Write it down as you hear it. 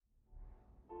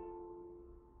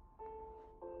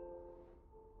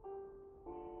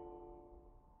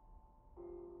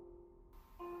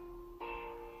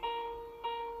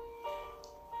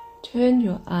Turn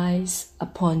your eyes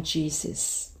upon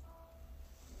Jesus.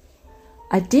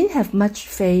 I didn't have much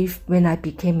faith when I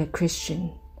became a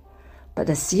Christian, but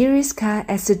a serious car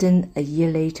accident a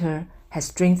year later has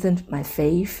strengthened my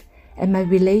faith and my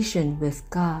relation with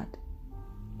God.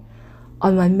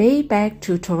 On my way back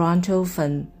to Toronto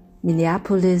from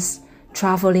Minneapolis,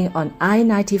 traveling on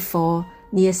I-94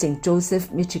 near St. Joseph,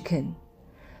 Michigan,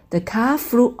 the car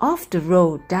flew off the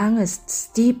road down a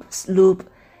steep slope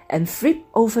and flipped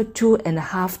over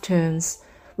 2.5 turns,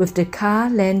 with the car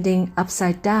landing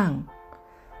upside down.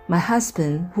 My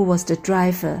husband, who was the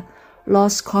driver,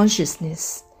 lost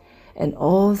consciousness, and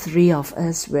all three of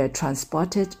us were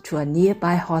transported to a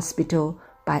nearby hospital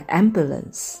by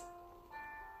ambulance.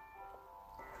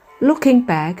 Looking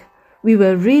back, we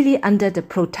were really under the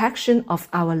protection of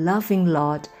our loving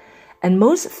Lord and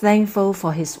most thankful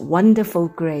for His wonderful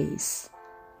grace.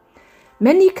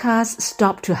 Many cars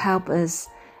stopped to help us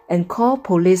and call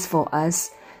police for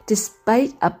us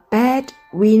despite a bad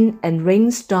wind and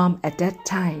rainstorm at that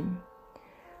time.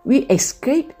 We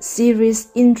escaped serious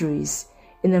injuries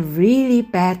in a really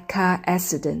bad car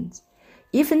accident,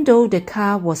 even though the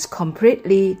car was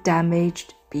completely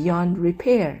damaged beyond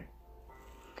repair.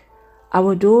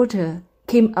 Our daughter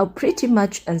came out pretty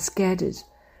much unscathed,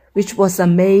 which was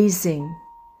amazing.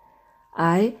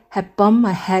 I had bumped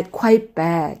my head quite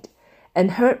bad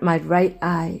and hurt my right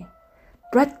eye.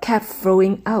 Blood kept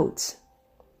flowing out.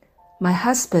 My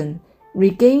husband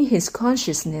regained his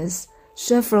consciousness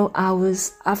several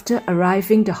hours after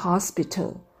arriving at the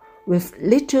hospital with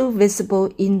little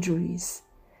visible injuries,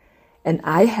 and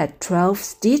I had 12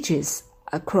 stitches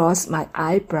across my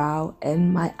eyebrow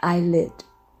and my eyelid.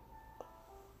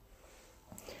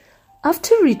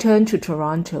 After return to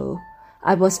Toronto,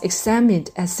 I was examined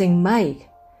at St. Mike,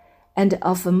 and the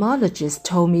ophthalmologist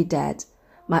told me that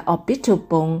my orbital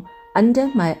bone under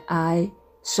my eye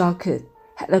socket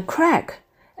had a crack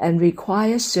and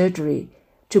required surgery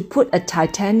to put a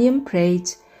titanium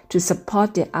plate to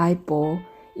support the eyeball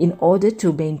in order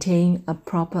to maintain a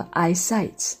proper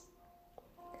eyesight.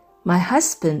 My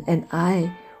husband and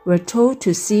I were told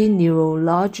to see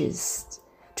neurologists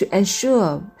to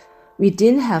ensure we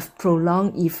didn't have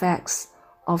prolonged effects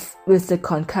with the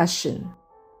concussion.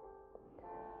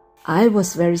 I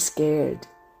was very scared,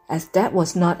 as that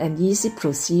was not an easy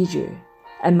procedure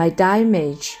and might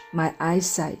damage my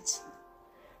eyesight.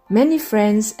 Many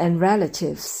friends and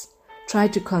relatives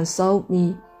tried to console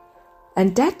me,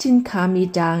 and that didn't calm me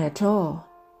down at all,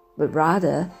 but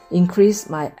rather increased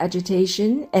my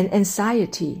agitation and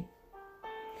anxiety.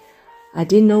 I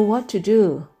didn't know what to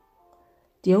do.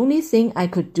 The only thing I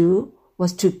could do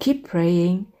was to keep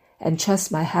praying and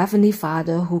trust my Heavenly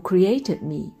Father who created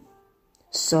me.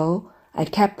 So I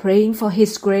kept praying for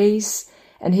His grace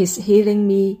and His healing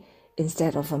me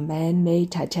instead of a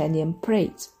man-made titanium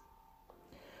plate.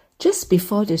 Just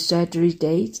before the surgery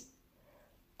date,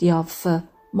 the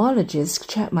ophthalmologist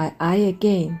checked my eye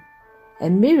again,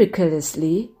 and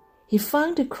miraculously, he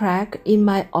found the crack in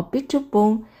my orbital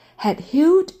bone had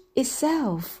healed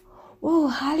itself. Oh,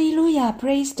 hallelujah,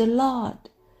 praise the Lord.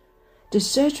 The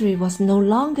surgery was no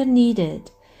longer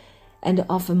needed, and the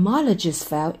ophthalmologist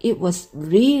felt it was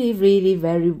really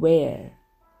very rare.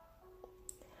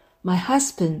 My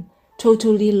husband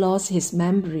totally lost his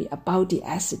memory about the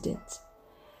accident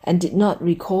and did not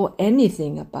recall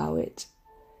anything about it.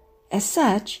 As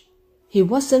such, he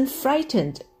wasn't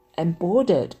frightened and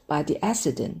bothered by the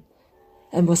accident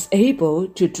and was able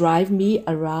to drive me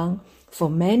around for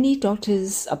many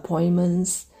doctor's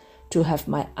appointments to have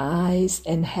my eyes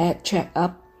and head checked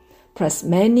up, plus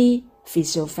many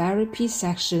physiotherapy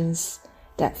sessions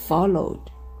that followed.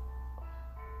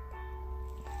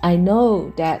 I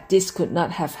know that this could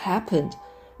not have happened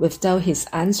without His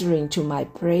answering to my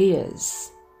prayers.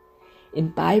 In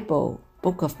Bible,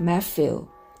 Book of Matthew,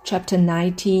 chapter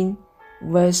 19,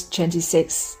 verse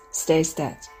 26 states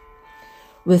that,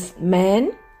 "With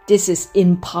man this is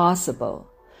impossible,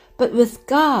 but with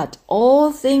God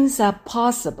all things are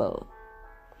possible."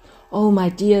 Oh, my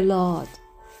dear Lord,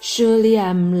 surely I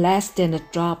am less than a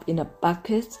drop in a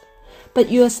bucket, but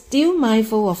you are still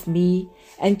mindful of me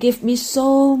and give me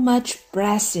so much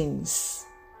blessings.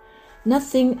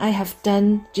 Nothing I have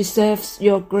done deserves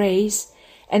your grace,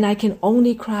 and I can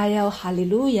only cry out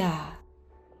hallelujah.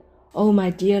 Oh, my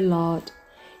dear Lord,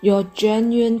 your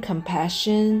genuine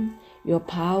compassion, your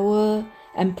power,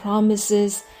 and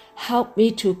promises help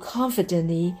me to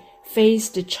confidently face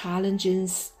the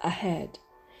challenges ahead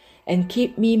and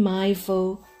keep me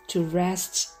mindful to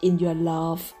rest in your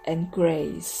love and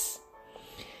grace.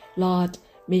 Lord,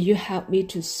 may you help me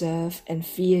to serve and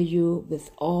fear you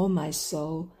with all my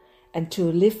soul and to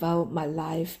live out my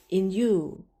life in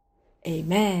you.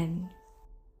 Amen.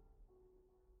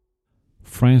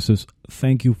 Francis,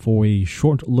 thank you for a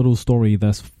short little story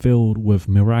that's filled with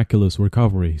miraculous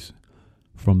recoveries.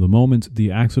 From the moment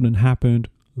the accident happened,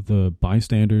 the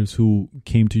bystanders who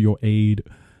came to your aid,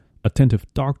 attentive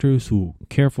doctors who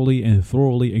carefully and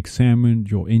thoroughly examined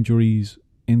your injuries,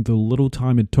 and the little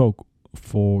time it took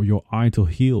for your eye to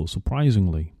heal,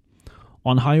 surprisingly.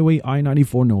 On Highway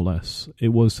I-94, no less, it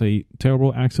was a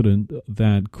terrible accident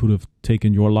that could have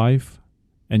taken your life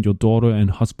and your daughter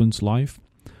and husband's life.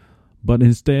 But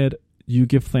instead, you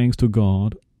give thanks to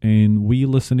God, and we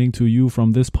listening to you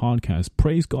from this podcast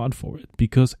praise God for it,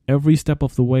 because every step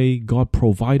of the way, God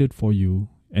provided for you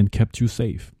and kept you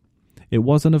safe. It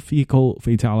wasn't a vehicle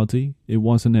fatality. It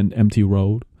wasn't an empty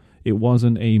road. It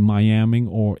wasn't a Miami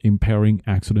or impairing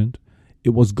accident.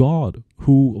 It was God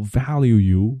who valued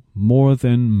you more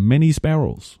than many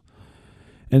sparrows.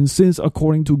 And since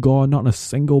according to God, not a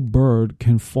single bird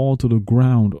can fall to the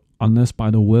ground unless by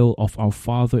the will of our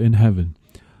Father in heaven,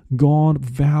 God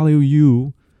values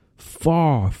you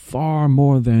far, far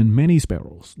more than many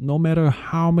sparrows. No matter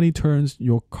how many turns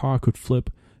your car could flip,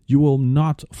 you will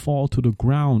not fall to the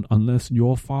ground unless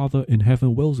your Father in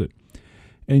heaven wills it.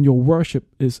 And your worship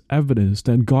is evidence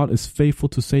that God is faithful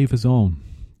to save his own.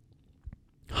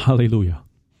 Hallelujah.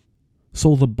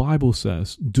 So the Bible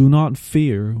says, do not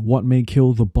fear what may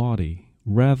kill the body.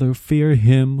 Rather, fear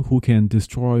him who can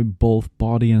destroy both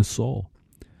body and soul.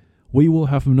 We will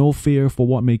have no fear for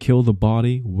what may kill the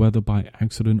body, whether by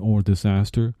accident or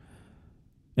disaster.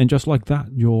 And just like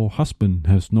that, your husband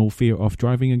has no fear of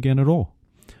driving again at all.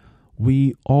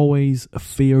 We always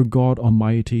fear God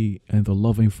Almighty and the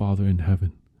loving Father in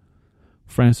heaven.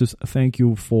 Francis, thank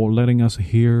you for letting us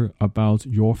hear about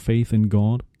your faith in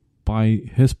God by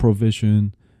his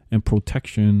provision and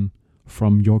protection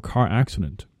from your car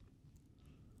accident.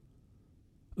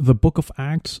 The book of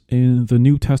Acts in the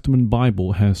New Testament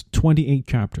Bible has 28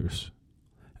 chapters,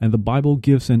 and the Bible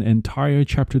gives an entire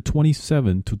chapter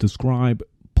 27 to describe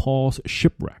Paul's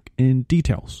shipwreck in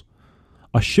details.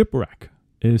 A shipwreck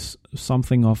is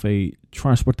something of a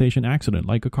transportation accident,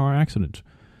 like a car accident.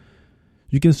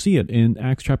 You can see it in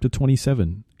Acts chapter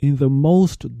 27. In the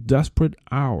most desperate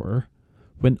hour,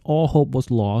 when all hope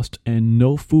was lost and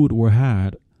no food were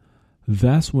had,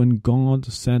 that's when God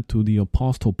said to the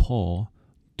Apostle Paul,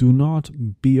 do not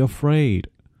be afraid.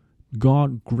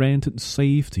 God granted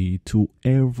safety to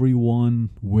everyone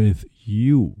with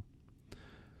you.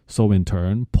 So in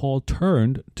turn, Paul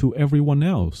turned to everyone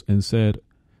else and said,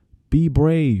 be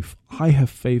brave. I have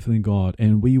faith in God,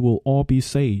 and we will all be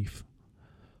safe.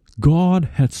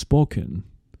 God had spoken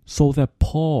so that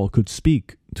Paul could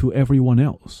speak to everyone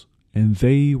else, and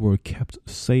they were kept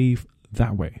safe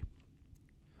that way.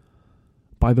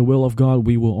 By the will of God,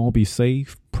 we will all be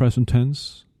saved, present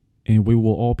tense, and we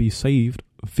will all be saved,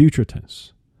 future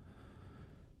tense.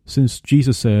 Since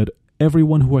Jesus said,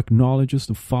 everyone who acknowledges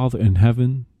the Father in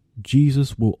heaven,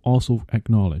 Jesus will also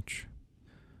acknowledge.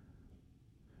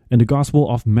 In the Gospel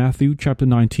of Matthew chapter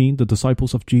 19, the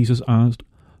disciples of Jesus asked,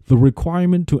 the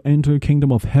requirement to enter the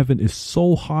kingdom of heaven is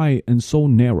so high and so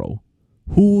narrow.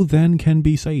 Who then can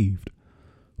be saved?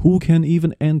 Who can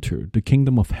even enter the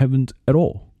kingdom of heaven at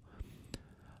all?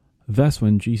 That's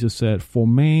when Jesus said, for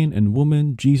man and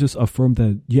woman, Jesus affirmed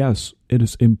that yes, it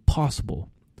is impossible.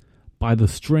 By the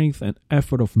strength and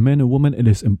effort of men and women, it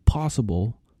is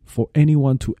impossible for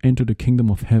anyone to enter the kingdom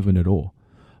of heaven at all.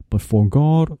 But for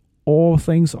God, all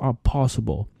things are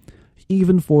possible,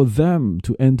 even for them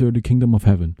to enter the kingdom of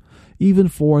heaven. Even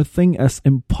for a thing as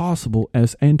impossible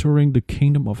as entering the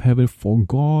kingdom of heaven, for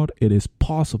God it is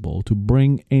possible to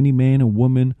bring any man and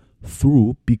woman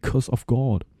through because of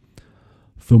God.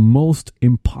 The most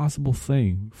impossible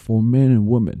thing for men and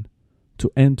women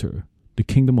to enter the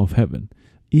kingdom of heaven,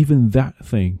 even that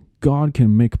thing God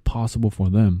can make possible for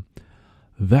them.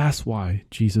 That's why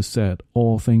Jesus said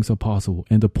all things are possible.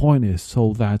 And the point is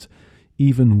so that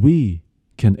even we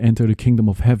can enter the kingdom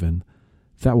of heaven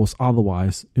that was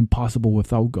otherwise impossible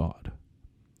without God.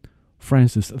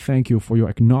 Francis, thank you for your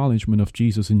acknowledgement of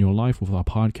Jesus in your life with our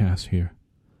podcast here.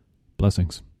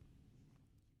 Blessings.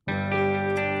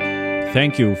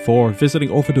 Thank you for visiting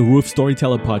Over the Roof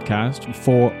Storyteller podcast.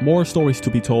 For more stories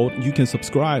to be told, you can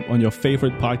subscribe on your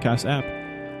favorite podcast app.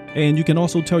 And you can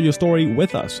also tell your story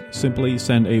with us. Simply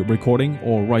send a recording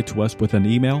or write to us with an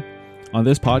email. On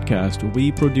this podcast,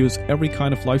 we produce every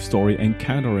kind of life story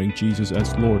encountering Jesus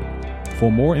as Lord. For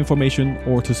more information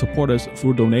or to support us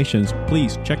through donations,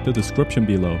 please check the description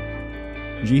below.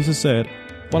 Jesus said,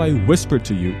 "What I whispered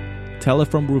to you, tell it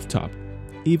from rooftop."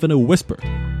 Even a whisper,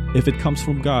 if it comes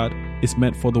from God, is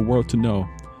meant for the world to know.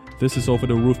 This is Over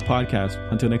the Roof Podcast.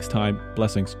 Until next time,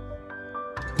 blessings.